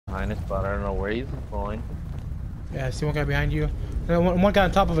behind us, but I don't know where he's going. Yeah, I see one guy behind you. One guy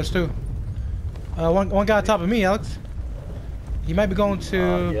on top of us too. One guy on top of me, Alex. He might be going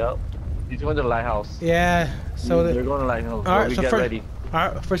to. Yep. He's going to the lighthouse. Yeah. So they're going to the lighthouse. All right, we so get ready.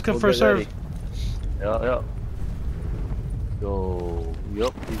 All right, first come, first serve. Yep. Go.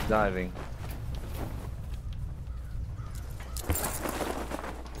 Yep. He's diving.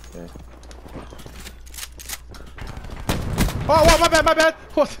 Okay. Oh, my bad.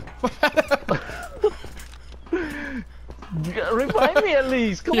 What? Revive me at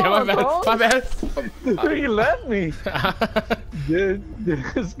least. Come on, my bad. He left me. Dude,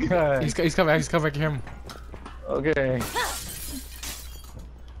 this guy. He's coming. He's coming. I can hear him. Okay.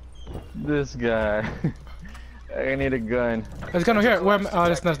 This guy. I need a gun. There's a gun over here. Where? Oh,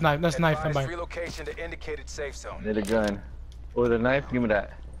 that's knife. That's knife. Relocation to indicated safe zone. Need a gun. Oh, the knife. Give me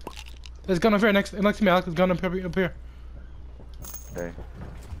that. There's a gun over here next to me, Alex. There's a gun up here. Okay.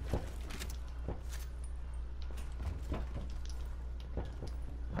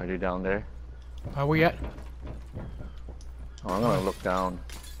 Are you down there? Where you at? Oh, I'm gonna look down.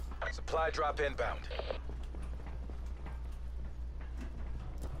 Supply drop inbound.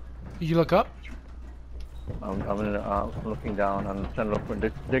 Did you look up? I'm looking down. I'm trying to look for.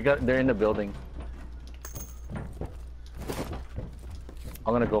 They're in the building.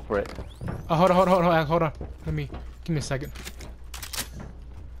 I'm gonna go for it. Oh, hold on. Give me a second.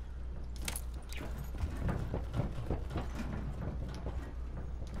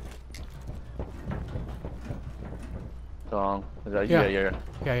 Is that yeah.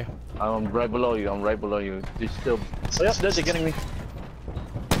 Yeah. I'm right below you. They're still. Oh yeah, they're getting me.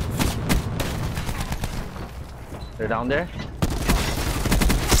 They're down there.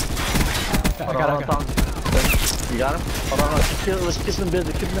 I got him. You got him? Hold on. Let's keep them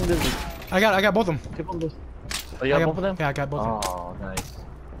busy. I got both of them. Keep them busy. Oh, you got both of them? Yeah, I got both of them. Oh,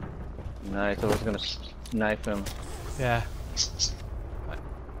 nice. I was gonna knife him. Yeah.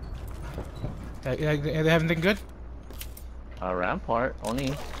 They have anything good? Rampart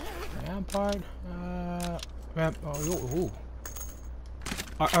only. Rampart. Ooh.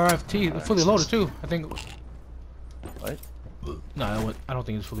 RFT fully loaded too. I think. What? No, I don't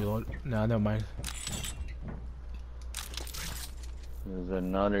think it's fully loaded. No, never mind. There's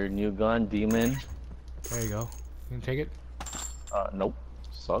another new gun, Demon. There you go. You can take it. Nope.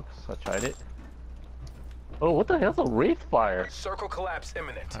 Sucks. I tried it. Oh, what the hell's a wraith fire? Circle collapse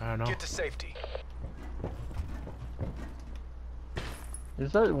imminent. I don't know. Get to safety.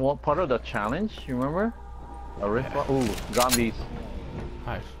 Is that one part of the challenge? You remember? A wraith fire? Ooh, zombies.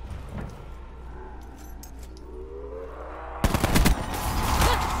 Nice.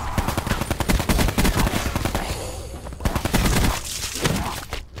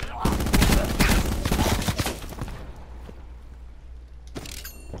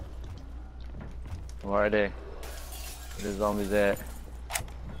 Where are they? Where the zombies at?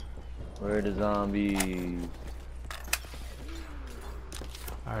 Where are the zombies?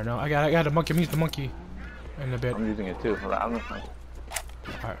 I don't know. I got a monkey. I'm using the monkey in a bit. I'm using it too. Hold on, I'm gonna find.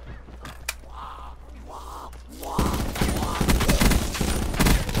 Alright.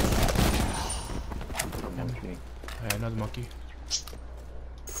 Monkey. Yeah, another monkey.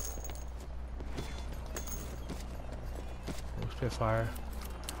 Spitfire.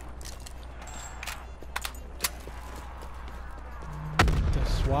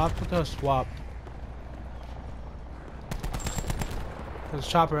 Swap? What the swap? There's a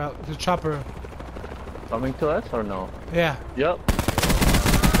chopper out. There's a chopper. Coming to us or no? Yeah. Yep.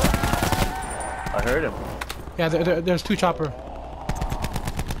 I heard him. Yeah, there's two chopper.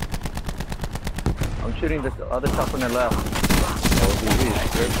 I'm shooting the other chopper on the left. Oh,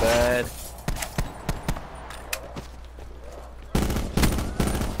 they're bad.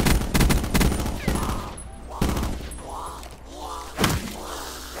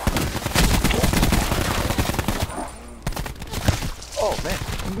 Oh man.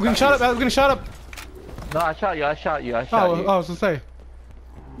 We're getting shot up. We're getting shot up. No, I shot you. Oh, I was gonna say.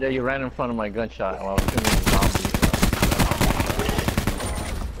 Yeah, you ran in front of my gunshot while I was shooting the zombie.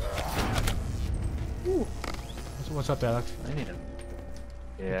 What's up, Alex? I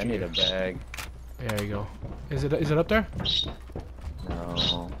need a bag. There you go. Is it up there?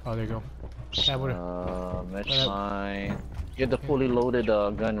 No. Oh, there you go. Yeah, That's fine. Get the fully loaded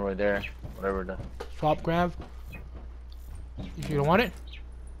gun right there. Whatever the. Swap grab. You don't want it?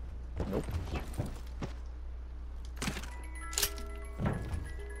 Nope.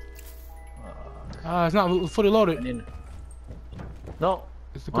 It's not fully loaded. No.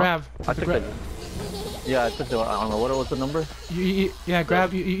 It's the grab. I took it. Yeah, I took the. I don't know what was the number. Yeah,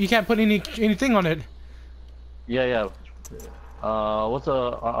 grab. You can't put anything on it. Yeah. What's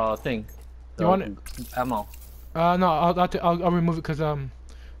the thing? You want it? Ammo. No, I'll remove it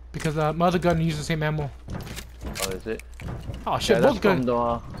because my other gun uses the same ammo. Oh, is it? Oh shit, Yeah, that's both guns. from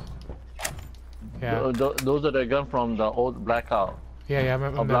the. Yeah. Those are the gun from the old Blackout. Yeah, I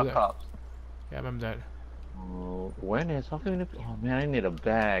remember Black that. Ops. Yeah, I remember that. Oh, when is? How can we? Oh man, I need a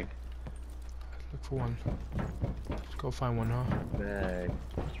bag. Look for one. Let's go find one, huh? Bag.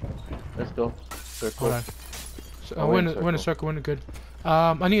 Let's go. Circle. Hold on. So, Oh, we're in a circle. We're in a good.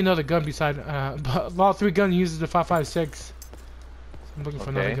 I need another gun beside. But all three guns uses the 5.56. So I'm looking for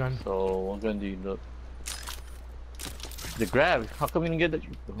another gun. So what gun do you look? The grab. How come we didn't get the?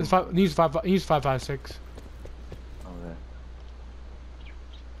 It's needs 5.56. Okay.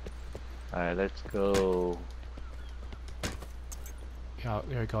 Alright, let's go. Yeah,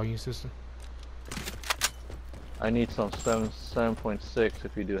 there we go. Use this. I need some 7.6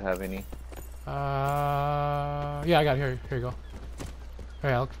 if you do have any. Yeah, I got it. Here you go. Hey,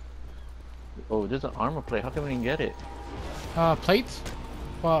 Alex. Oh, there's an armor plate. How come we didn't get it? Plates?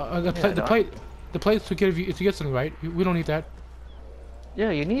 Well, the plates to get something, right? We don't need that.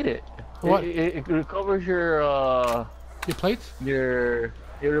 Yeah, you need it. What? It recovers your Your plates? it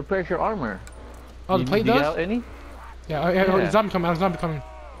repairs your armor. Oh, the plate do does? you have any? Yeah, Yeah. zombie coming. Zombie coming.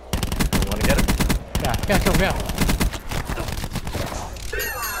 You wanna get him? Yeah, kill him. Yeah.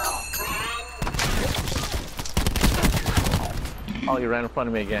 Oh, you ran in front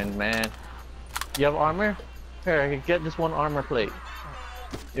of me again, man. You have armor? Here, I can get this one armor plate.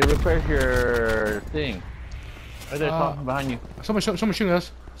 It repairs your thing. Right there, behind you. Someone shooting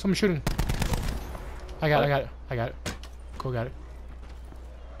us. Someone shooting. I got it. Cool, got it.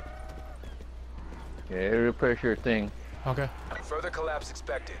 Yeah, it repairs your thing. Okay. Further collapse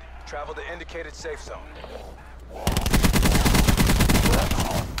expected. Travel to indicated safe zone.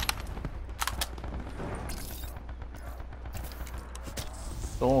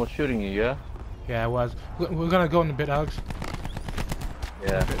 Someone was shooting you, yeah? Yeah, it was. We're gonna go in a bit, Alex.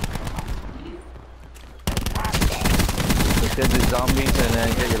 Yeah. Let's get the zombies and then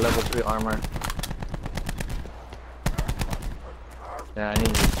get your level 3 armor. Yeah, I need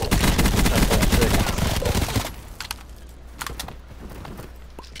 10.6.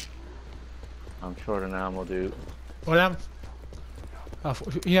 I'm short on ammo, dude. What am?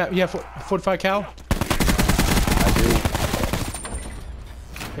 Yeah, 45 cal. I do.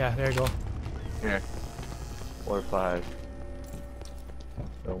 Yeah, there you go. Here. 4 or 5.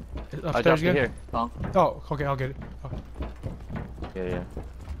 So, I Upstairs dropped it again? here. Huh? Oh, okay, I'll get it. Oh. Yeah.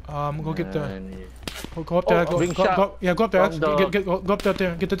 Go get the. And Go up there. Oh, being shot Go up there. from the- Go up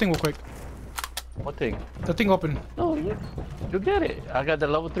there. Get the thing real quick. what thing? The thing open. No, you get it. I got the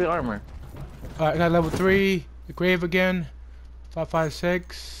level 3 armor. Alright, I got level 3. The grave again.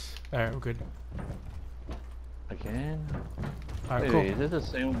 5.56. Alright, we're good. Again? Alright, Wait, cool. is this the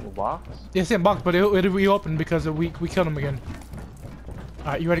same box? Yeah, same box, but it'll reopen because we killed him again.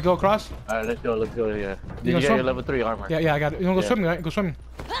 Alright, you ready to go across? Alright, let's go, yeah. Did you gonna get swim? your level 3 armor? Yeah, I got it. You wanna go Yeah. swimming, right? Go swimming.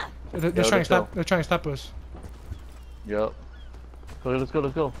 They're Yeah, trying to let's stop. go. They're trying to stop us. Yep. Let's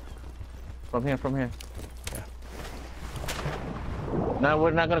go. From here. Yeah. Now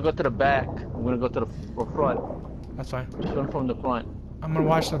we're not gonna go to the back. We're gonna go to the front. That's fine. Swim from the front. I'm gonna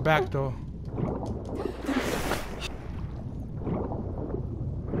watch the back though.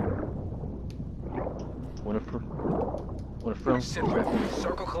 Wanna film? Sit rep.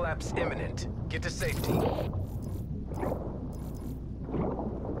 Circle collapse imminent. Get to safety.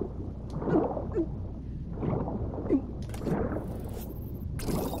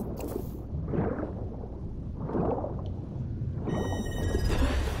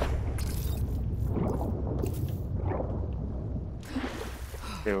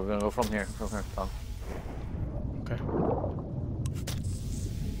 Okay, we're gonna go from here, Tom. Okay.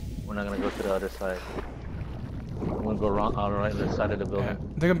 We're not gonna go to the other side. We're gonna go around on the right side of the Yeah.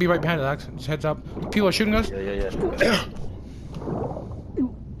 building. They're gonna be right behind us, Alex. Just heads up. People are shooting us. Yeah.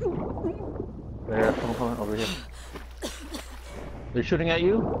 Right here, come on, over here. They're shooting at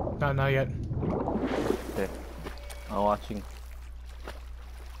you? No, not yet. Okay. I'm watching.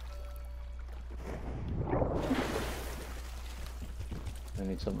 I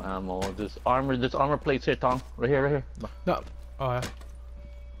need some ammo. This armor plates here, Tom. Right here. No. Oh yeah.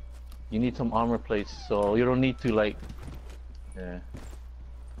 You need some armor plates, so you don't need to like. Yeah.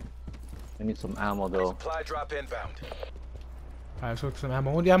 I need some ammo though. Supply drop inbound. Alright, so some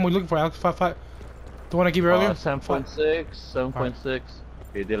ammo. What ammo are you looking for, Alex? 5.5. The one I gave you earlier? 7.6, 7.6.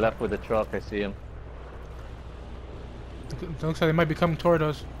 Okay, they left with the truck. I see him. It looks like they might be coming toward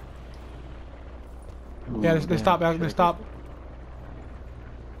us. Ooh, Yeah, they stop, Alex. They stop.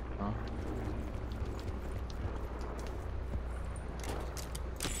 Huh?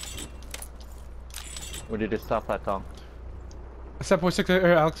 Where did it stop at, Tom? 7.6 here,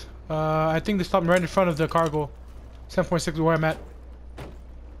 Alex. I think they stopped right in front of the cargo. 7.6 is where I'm at.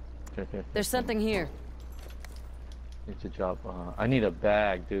 Okay. There's something here. It's a job. I need a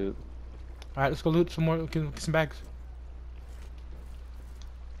bag, dude. All right, let's go loot some more. Get some bags.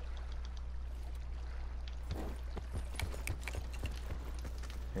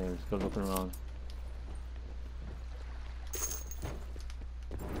 Okay, let's go looking around.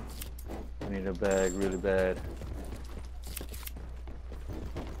 I need a bag really bad.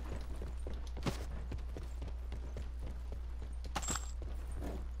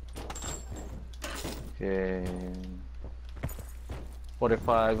 Okay.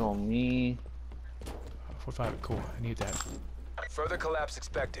 45 on me. 45, cool. I need that. Further collapse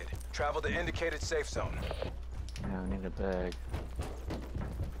expected. Travel to indicated safe zone. Yeah, I need a bag.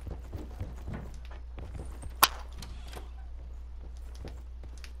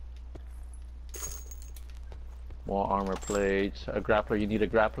 More armor plates. A grappler. You need a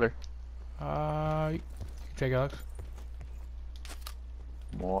grappler? You can take Alex.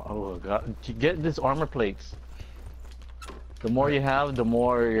 More. Oh god. Get this armor plates. The more you have, the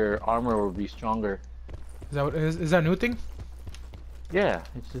more your armor will be stronger. Is that a new thing? Yeah,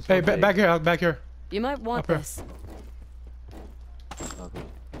 it's just. Hey, back here, Alex, back here. You might want Up here. this. Okay.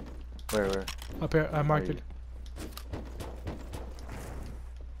 Where? Up here, I marked Where it.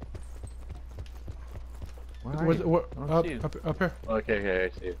 Where are you? I don't see you. Up here. Okay, I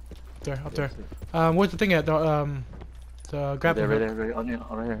see it. Up there. I see it. Where's the thing at? The grappling Right hook. there, on you,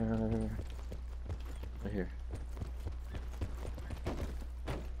 right here.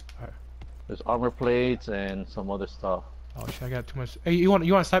 Alright. There's armor plates and some other stuff. Oh shit, I got too much. Hey, you want a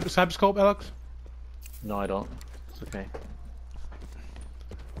cyber scope, Alex? No, I don't. It's okay.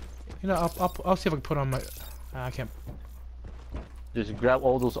 You know, I'll see if I can put on my. I can't. Just grab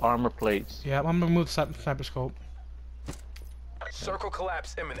all those armor plates. Yeah, I'm gonna remove the sniper scope. Circle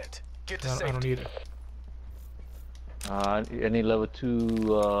collapse imminent. Get to safety. I don't need it. Any level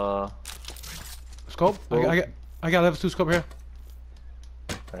 2 Scope? I got level 2 scope here.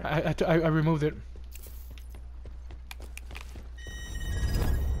 Okay. I removed it.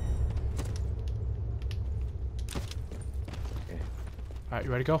 Okay. Alright,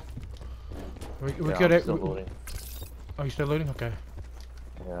 you ready to go? We Yeah, good. I'm still loading. Oh, you still loading? Okay.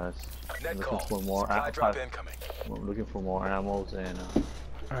 Yeah, Net looking call. for more Supply drop incoming. I'm looking for more ammos and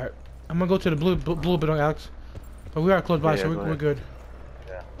Alright. I'm gonna go to the blue building, Alex. But we are close by, yeah, so go we're ahead. good.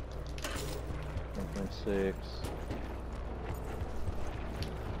 yeah. 1.6. Okay,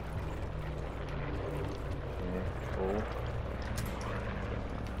 cool.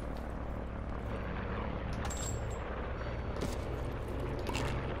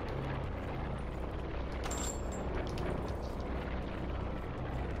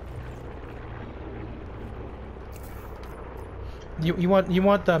 You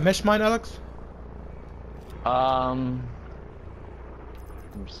want the mesh mine, Alex? Let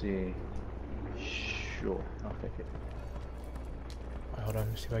me see. Sure, I'll take it. Hold on,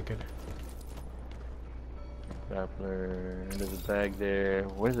 let me see if I can. Grappler, there's a bag there.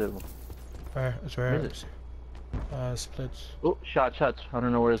 Where's it? Where? It's where? Where is it? Splits. Oh, shots. I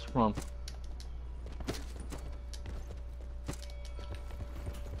don't know where it's from.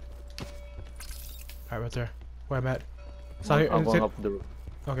 Alright, right there. Where I'm at. I'm going up the roof.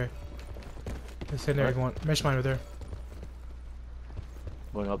 Okay. It's in there if you want. Mesh mine over there.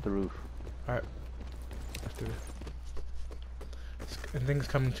 Going up the roof. Alright. Let's do it. And things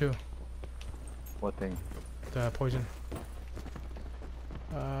coming too. What thing? The poison.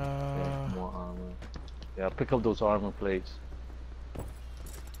 Okay, more armor. Yeah, pick up those armor plates.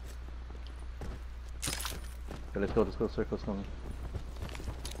 Okay, let's go. Circle's coming.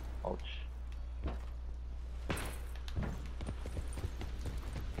 Ouch.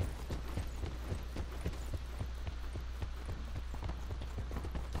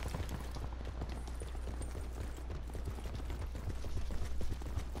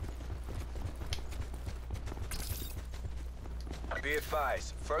 Be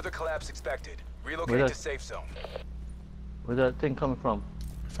advised. Further collapse expected. Relocate Where to safe zone. Where's that thing coming from?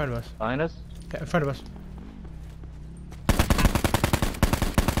 In front of us. Behind us? Yeah, in front of us.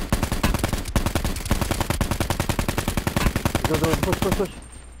 Go, push.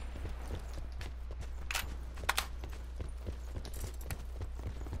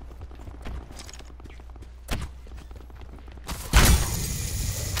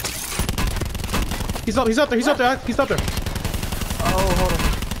 He's up there. Oh, hold on.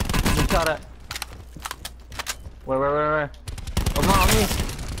 Been shot at. Where? Come on me.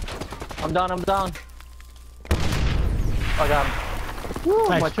 I'm down. I got him. Woo,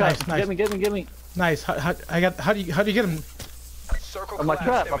 Nice, my trap. nice. Get me. Nice. How do you get him? Circle Oh, my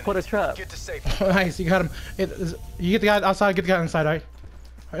collapse trap. I put a imminent. trap. Get to safety. Nice, you got him. You get the guy outside, get the guy inside, right?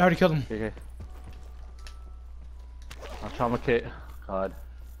 I already killed him. Okay. I'll trauma kit. God.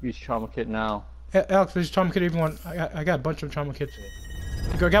 Use trauma kit now. Alex, there's trauma kit if you want. I got a bunch of trauma kits.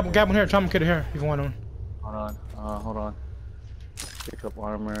 Go grab one here, trauma kit here if you want one. Hold on. Pick up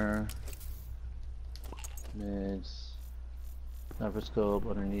armor. Mids. Sniper scope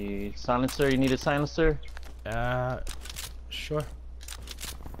underneath. Silencer, you need a silencer? Sure.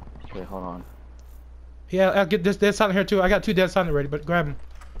 Okay, hold on. Yeah, I'll get this dead silent here too. I got 2 dead silent ready, but grab them.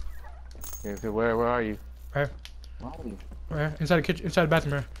 Okay, where are you? Right. Where are you? Right, inside the kitchen, inside the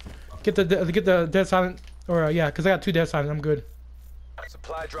bathroom here. Get the dead silent, or yeah, cause I got 2 dead silent. I'm good.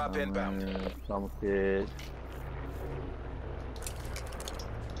 Supply drop inbound. Trauma kit.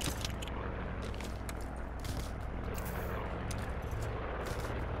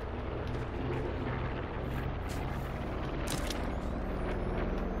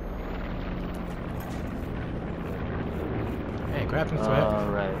 Hey, grab some sweat.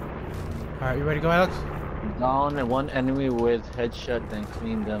 Alright. Alright, you ready to go, Alex? Down and one enemy with headshot, then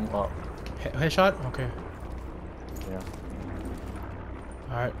clean them up. Headshot? Okay. Yeah.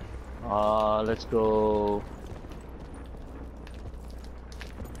 Alright. Let's go.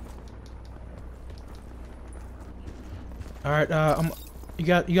 Alright, you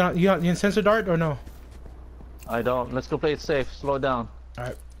got the sensor dart or no? I don't. Let's go play it safe. Slow down.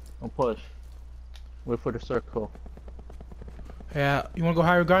 Alright. Don't push. Wait for the circle. Yeah, you wanna go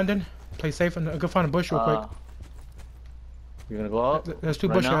higher ground then? Play safe and go find a bush real quick. You're gonna go up? There's 2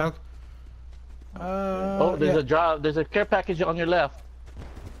 right bushes, now? Alex. Oh, there's a drop. There's a care package on your left.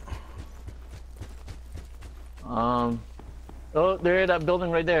 Oh, they're in that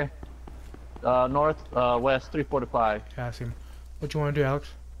building right there. North, west, 345. Yeah, I see him. What you wanna do, Alex?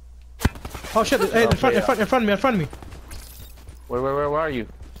 Oh shit! Hey, in front of me! Where are you?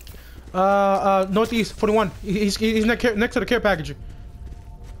 Northeast, 41. He's next to the care package.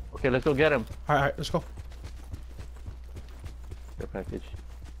 Okay, let's go get him. Alright, let's go. Care package.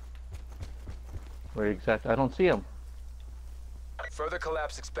 Where exactly? I don't see him. Further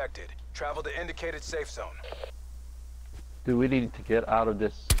collapse expected. Travel to indicated safe zone. Dude, we need to get out of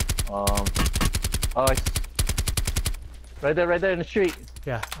this. Right there in the street.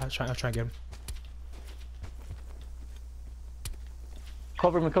 Yeah, I'll try and get him.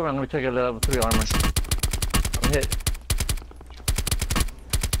 Cover me. I'm gonna check a level 3 armor. I'm hit.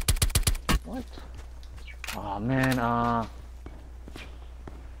 What? Oh man,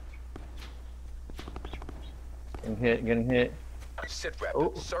 getting hit. Sit rep.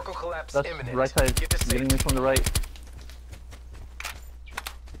 Oh, Circle collapse that's imminent. right side. Get to Getting safety. me from the right.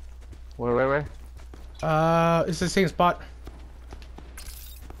 Where? It's the same spot.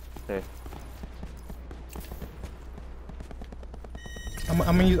 Okay. I'm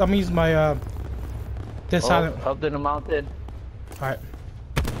gonna use my dead silent. Up in the mountain. Alright.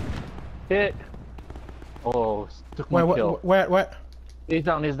 Hit. Oh, took my kill. Where? He's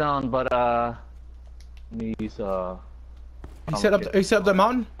down, but he's You set up the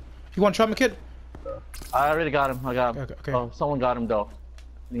mountain? You want trauma kit? I already got him. Okay. Oh, someone got him though.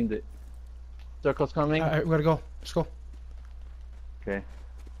 Needs it. Circle's coming. Alright, we gotta go. Let's go. Okay.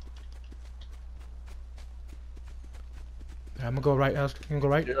 Yeah, I'm gonna go right. Alex, you gonna go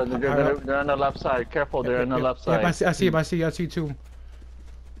right? They're on the left side. Careful, they're on the left side. Yeah, I see too.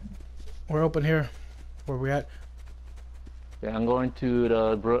 We're open here. Where we at? Yeah, I'm going to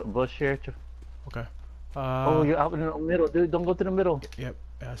the bush here. Okay. Oh, you're out in the middle, dude. Don't go to the middle. Yep.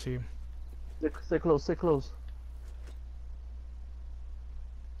 Yeah, I see him. Stay close.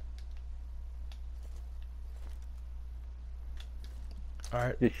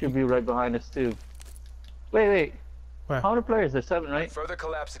 Alright. They should be right behind us too. Wait. Where? How many players? There's 7, right? Further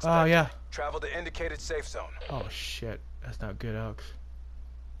collapse expected. Oh yeah. Travel to indicated safe zone. Oh shit. That's not good, Alex.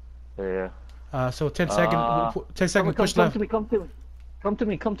 Yeah. So 10 seconds. 10 seconds. Push left. Come to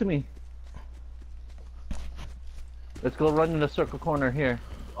me. Let's go run in the circle corner here.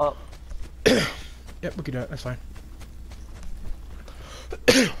 Up. Yep, we can do it. That's fine.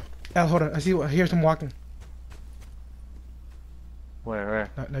 Al, hold on. I hear some walking. Where?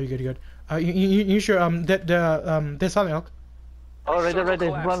 No, you're good. You sure there's something, Elk. Oh, right there. Right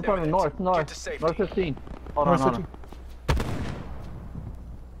in front of north. Get to safety. North 15. Hold on.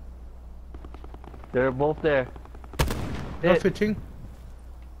 They're both there. North 15.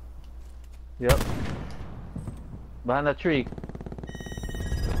 Yep. Behind that tree.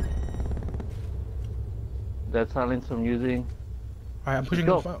 That's silence I'm using. Alright, I'm pushing.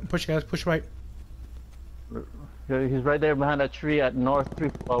 Push, guys. Push right. He's right there behind that tree at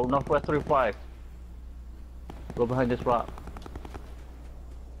northwest 35. Go behind this rock.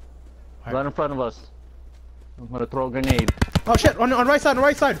 Right. Right in front of us. I'm gonna throw a grenade. Oh shit! On the right side, on the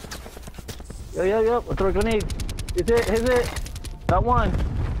right side. Yep. I'll throw a grenade. Is it? That one.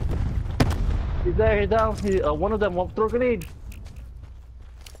 He's there. He's down. One of them won't throw a grenade.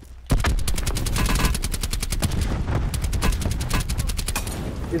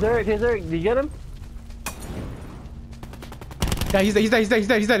 He's there. Did you get him? Yeah, he's dead.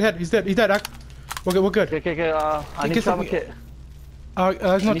 He's dead. We're good. Okay. I need trauma kit.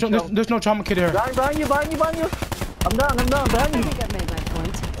 There's no trauma kit here. Behind you. I'm down. Behind I you. think I made my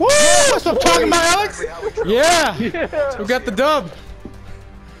point. Woo! That's what I'm talking about, Alex. Yeah. Yeah. We got the dub.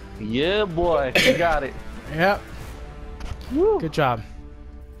 Yeah, boy. You got it. Yep. Woo. Good job.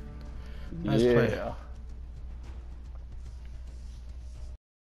 Nice play. Yeah.